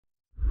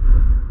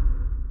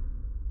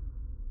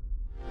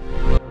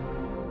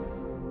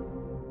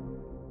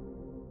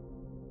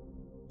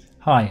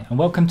Hi and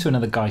welcome to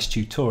another Geist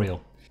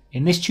tutorial.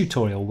 In this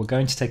tutorial we're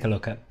going to take a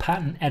look at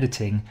pattern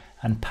editing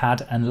and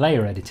pad and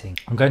layer editing.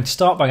 I'm going to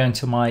start by going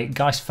to my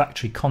Geist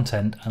factory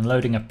content and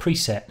loading a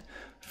preset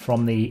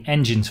from the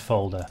engines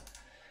folder.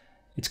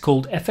 It's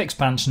called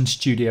FXpansion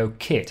Studio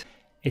Kit.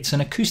 It's an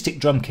acoustic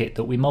drum kit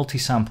that we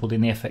multi-sampled in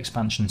the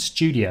FXpansion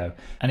Studio,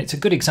 and it's a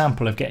good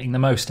example of getting the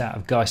most out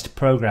of Geist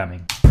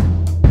programming.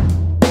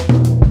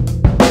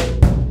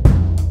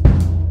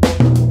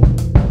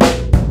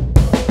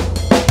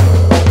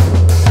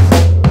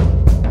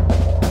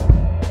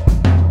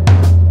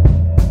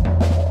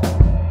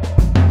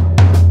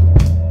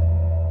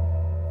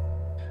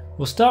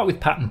 We'll start with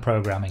pattern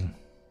programming.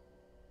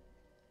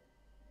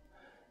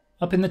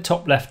 Up in the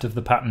top left of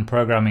the pattern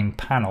programming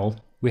panel,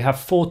 we have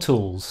four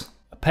tools: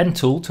 a pen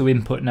tool to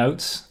input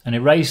notes, an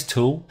erase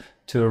tool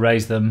to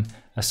erase them,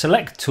 a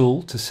select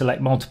tool to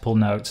select multiple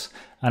notes,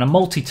 and a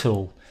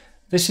multi-tool.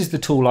 This is the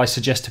tool I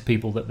suggest to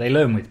people that they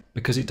learn with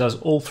because it does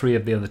all three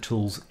of the other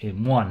tools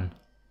in one.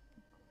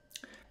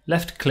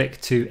 Left click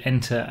to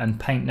enter and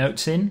paint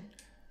notes in,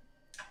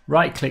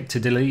 right click to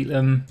delete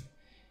them,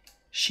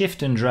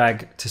 shift and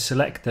drag to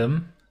select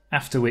them,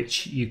 after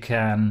which you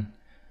can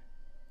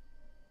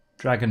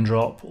drag and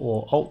drop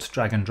or alt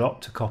drag and drop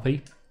to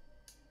copy.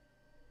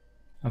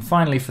 And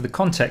finally, for the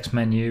context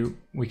menu,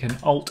 we can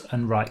alt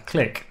and right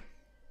click.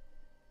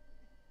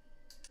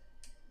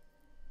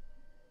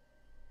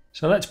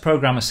 So let's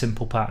program a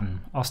simple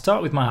pattern. I'll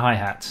start with my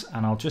hi-hats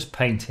and I'll just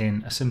paint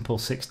in a simple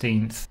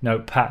 16th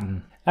note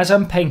pattern. As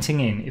I'm painting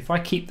in, if I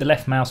keep the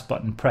left mouse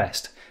button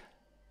pressed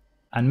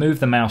and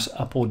move the mouse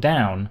up or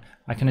down,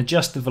 I can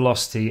adjust the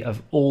velocity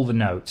of all the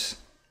notes.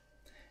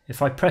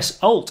 If I press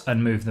Alt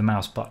and move the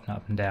mouse button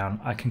up and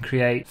down, I can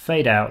create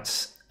fade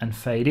outs and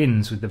fade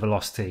ins with the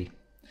velocity.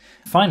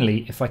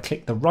 Finally, if I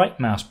click the right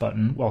mouse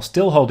button while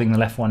still holding the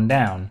left one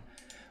down,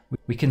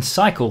 we can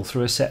cycle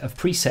through a set of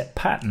preset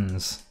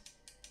patterns.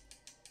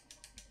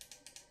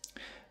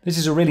 This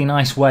is a really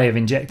nice way of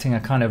injecting a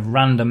kind of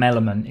random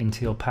element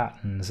into your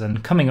patterns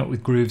and coming up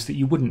with grooves that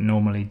you wouldn't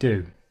normally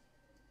do.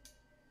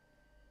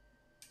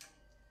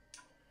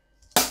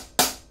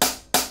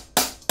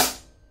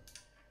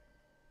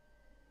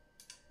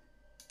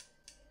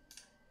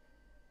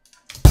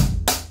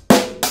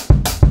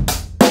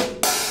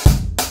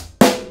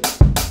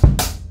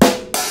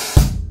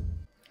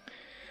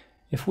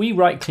 If we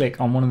right click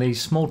on one of these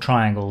small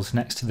triangles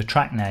next to the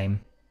track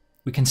name,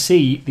 we can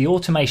see the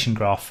automation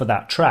graph for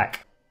that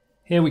track.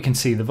 Here we can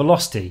see the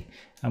velocity,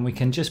 and we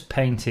can just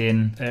paint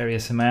in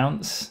various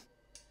amounts.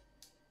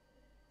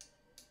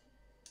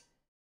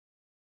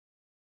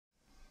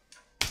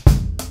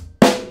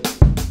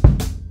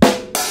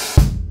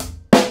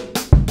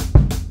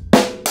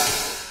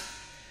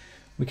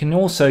 We can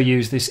also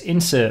use this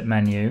insert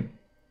menu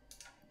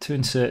to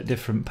insert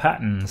different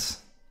patterns,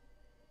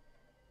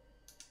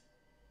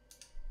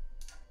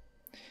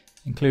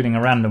 including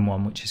a random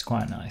one, which is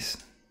quite nice.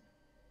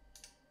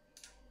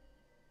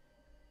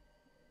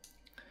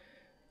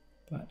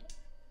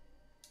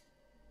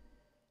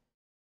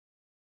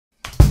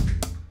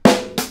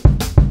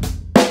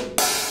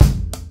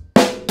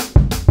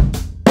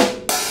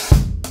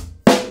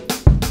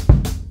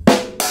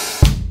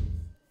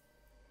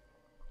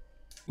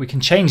 We can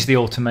change the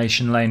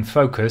automation lane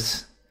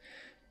focus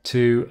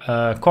to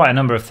quite a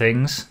number of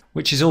things,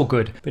 which is all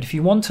good. But if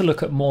you want to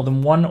look at more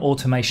than one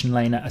automation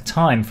lane at a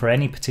time for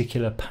any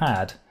particular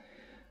pad,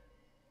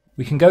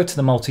 we can go to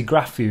the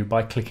multi-graph view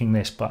by clicking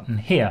this button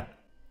here.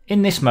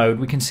 In this mode,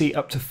 we can see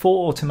up to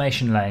 4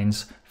 automation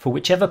lanes for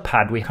whichever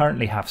pad we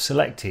currently have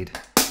selected.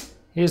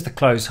 Here's the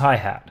close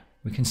hi-hat.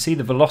 We can see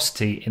the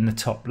velocity in the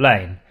top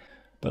lane.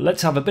 But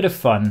let's have a bit of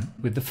fun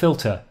with the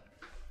filter.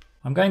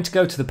 I'm going to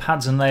go to the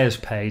Pads and Layers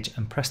page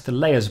and press the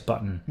Layers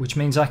button, which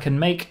means I can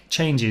make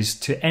changes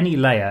to any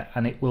layer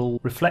and it will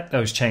reflect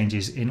those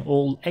changes in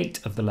all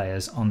 8 of the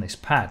layers on this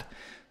pad.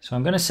 So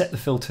I'm going to set the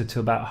filter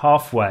to about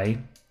halfway,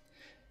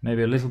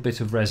 maybe a little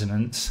bit of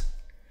resonance,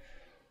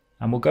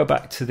 and we'll go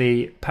back to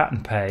the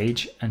pattern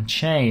page and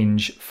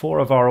change 4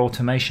 of our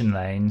automation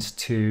lanes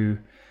to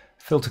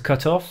filter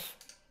cutoff,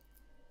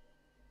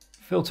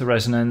 filter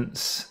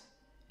resonance,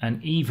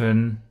 and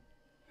even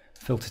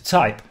filter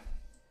type.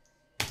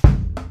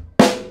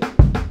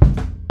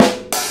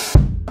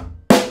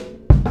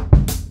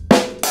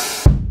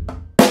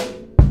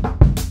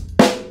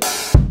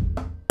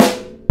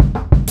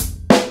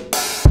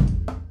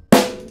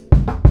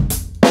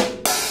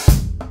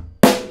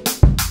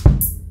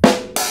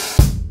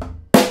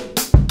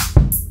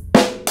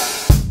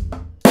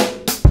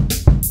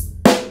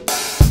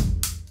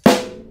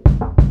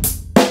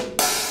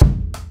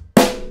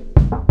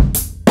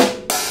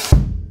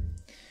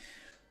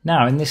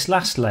 Now in this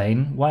last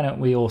lane, why don't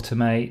we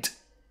automate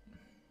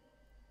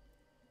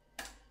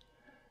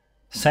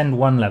send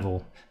one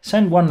level.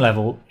 Send one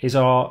level is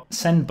our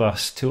send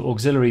bus to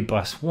auxiliary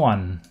bus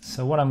 1.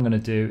 So what I'm going to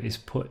do is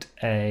put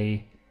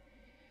a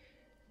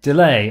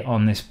delay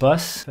on this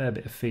bus, a fair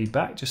bit of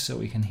feedback just so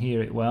we can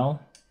hear it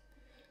well.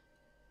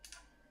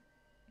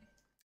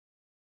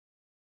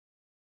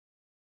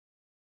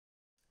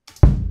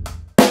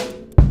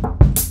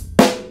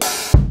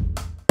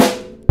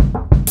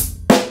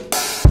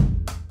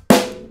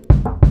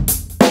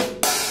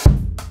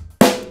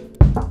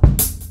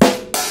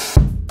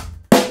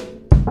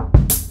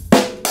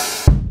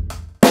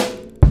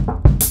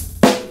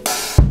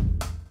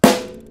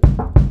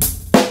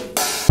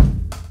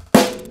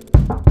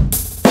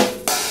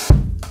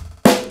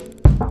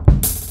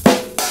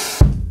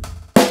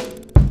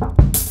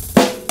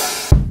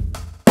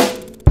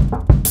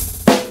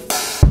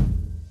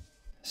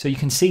 So you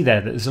can see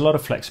there that there's a lot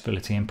of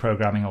flexibility in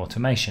programming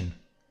automation.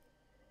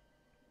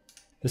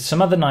 There's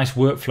some other nice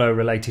workflow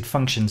related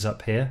functions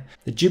up here.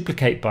 The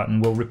duplicate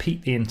button will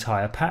repeat the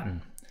entire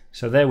pattern.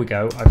 So there we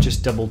go, I've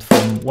just doubled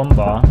from 1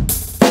 bar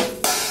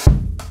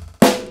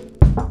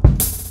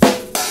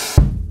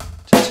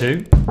to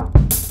 2.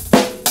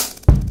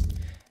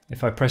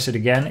 If I press it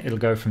again, it'll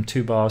go from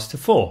 2 bars to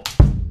 4.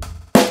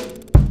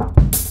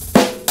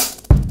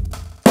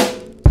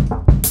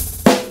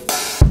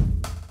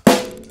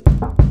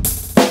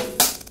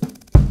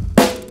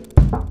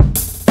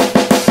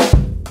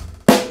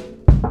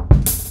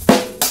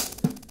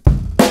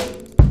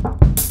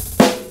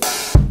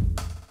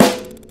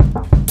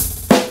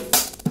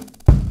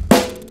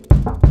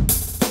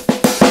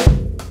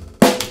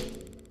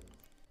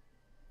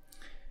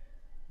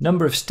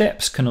 Number of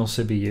steps can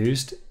also be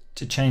used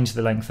to change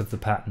the length of the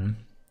pattern.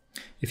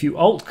 If you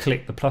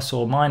alt-click the plus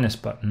or minus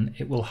button,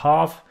 it will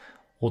halve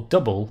or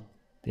double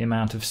the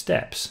amount of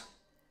steps.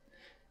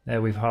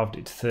 There we've halved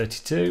it to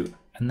 32,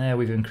 and there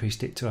we've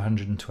increased it to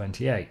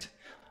 128.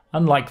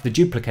 Unlike the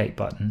duplicate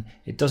button,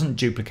 it doesn't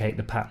duplicate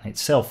the pattern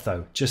itself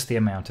though, just the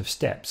amount of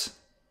steps.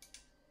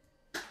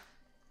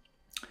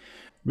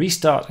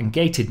 Restart and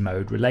gated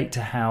mode relate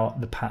to how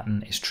the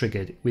pattern is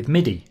triggered with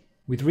MIDI.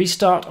 With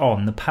restart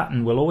on, the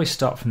pattern will always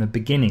start from the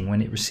beginning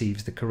when it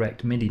receives the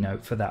correct MIDI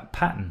note for that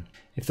pattern.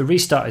 If the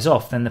restart is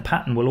off, then the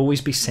pattern will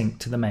always be synced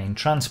to the main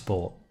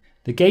transport.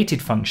 The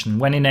gated function,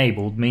 when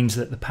enabled, means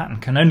that the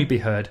pattern can only be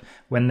heard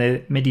when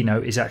the MIDI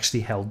note is actually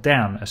held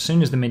down. As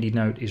soon as the MIDI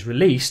note is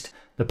released,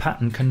 the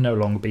pattern can no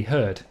longer be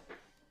heard.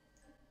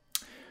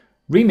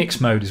 Remix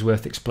mode is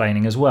worth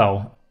explaining as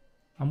well.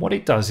 And what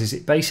it does is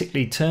it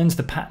basically turns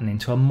the pattern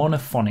into a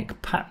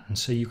monophonic pattern,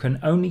 so you can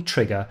only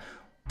trigger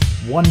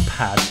one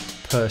pad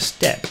per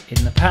step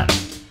in the pattern.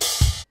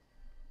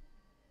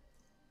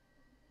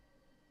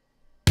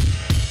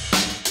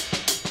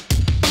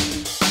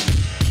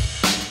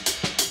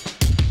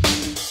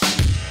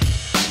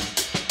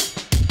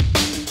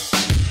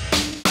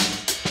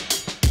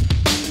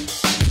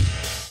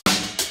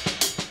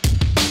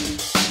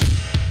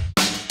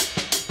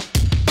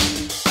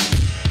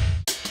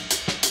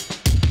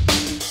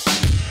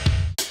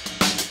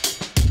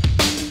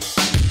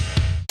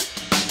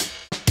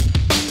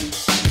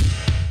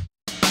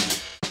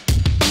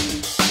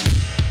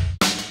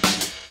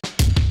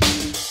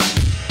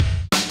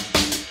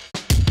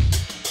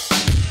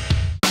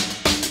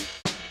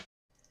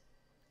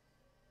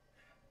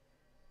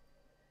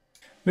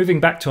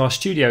 Moving back to our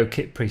Studio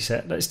Kit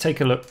preset, let's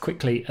take a look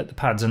quickly at the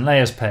Pads and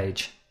Layers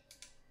page.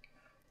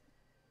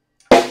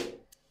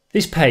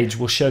 This page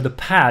will show the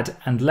pad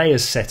and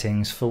layers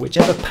settings for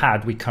whichever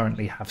pad we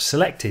currently have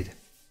selected.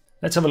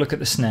 Let's have a look at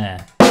the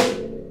snare.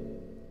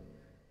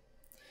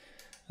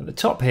 At the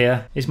top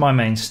here is my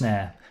main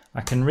snare.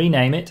 I can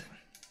rename it.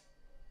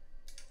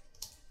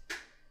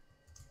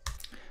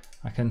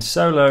 I can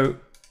solo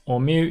or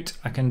mute,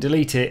 I can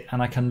delete it,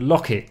 and I can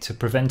lock it to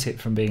prevent it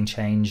from being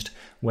changed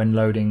when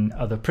loading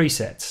other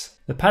presets.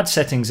 The pad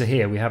settings are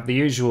here. We have the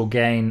usual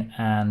gain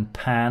and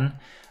pan.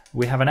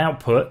 We have an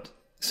output,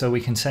 so we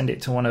can send it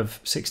to one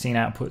of 16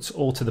 outputs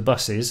or to the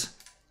buses.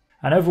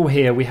 And over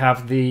here we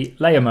have the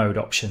layer mode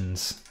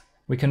options.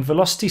 We can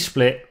velocity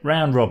split,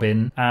 round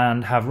robin,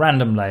 and have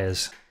random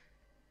layers.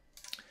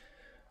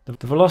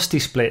 The velocity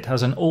split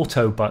has an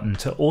auto button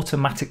to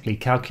automatically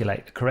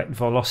calculate the correct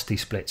velocity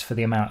splits for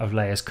the amount of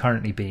layers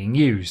currently being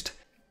used.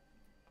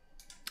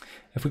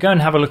 If we go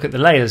and have a look at the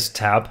layers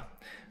tab,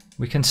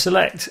 we can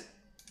select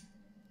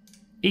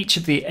each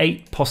of the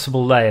 8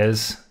 possible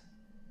layers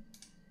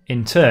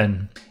in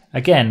turn.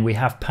 Again, we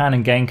have pan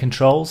and gain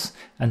controls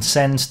and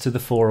sends to the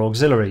 4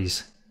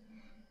 auxiliaries.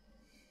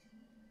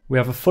 We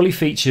have a fully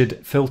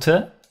featured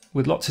filter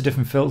with lots of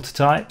different filter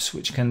types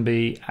which can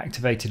be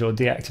activated or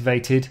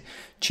deactivated,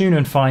 tune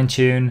and fine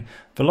tune,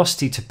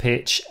 velocity to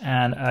pitch,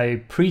 and a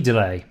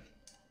pre-delay.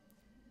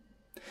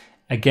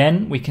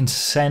 Again, we can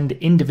send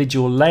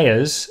individual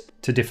layers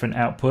to different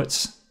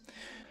outputs,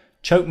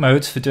 choke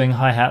modes for doing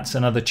hi-hats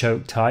and other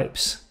choke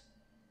types,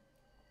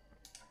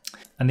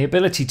 and the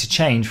ability to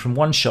change from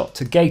one shot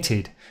to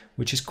gated,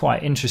 which is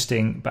quite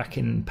interesting back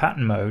in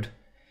pattern mode.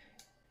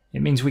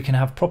 It means we can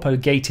have proper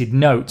gated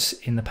notes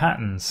in the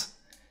patterns.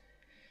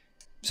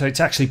 So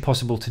it's actually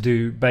possible to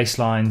do bass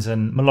lines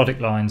and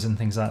melodic lines and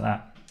things like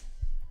that.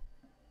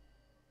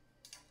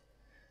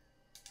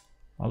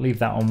 I'll leave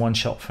that on one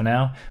shot for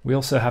now. We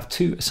also have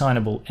 2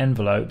 assignable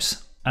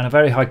envelopes and a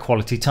very high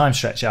quality time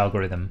stretch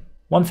algorithm.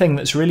 One thing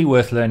that's really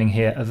worth learning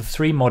here are the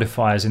 3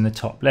 modifiers in the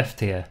top left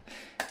here.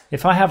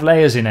 If I have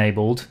layers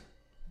enabled,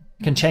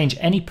 I can change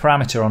any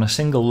parameter on a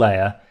single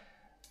layer,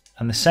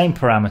 and the same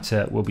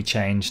parameter will be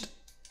changed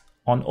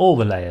on all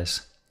the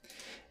layers.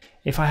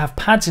 If I have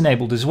pads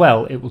enabled as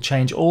well, it will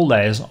change all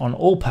layers on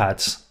all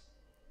pads.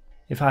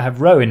 If I have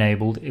row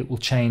enabled, it will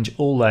change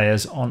all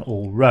layers on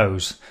all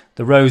rows.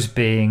 The rows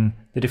being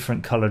the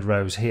different coloured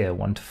rows here,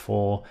 1 to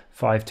 4,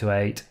 5 to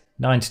 8,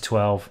 9 to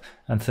 12,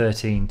 and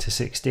 13 to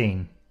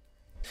 16.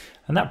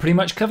 And that pretty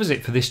much covers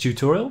it for this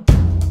tutorial.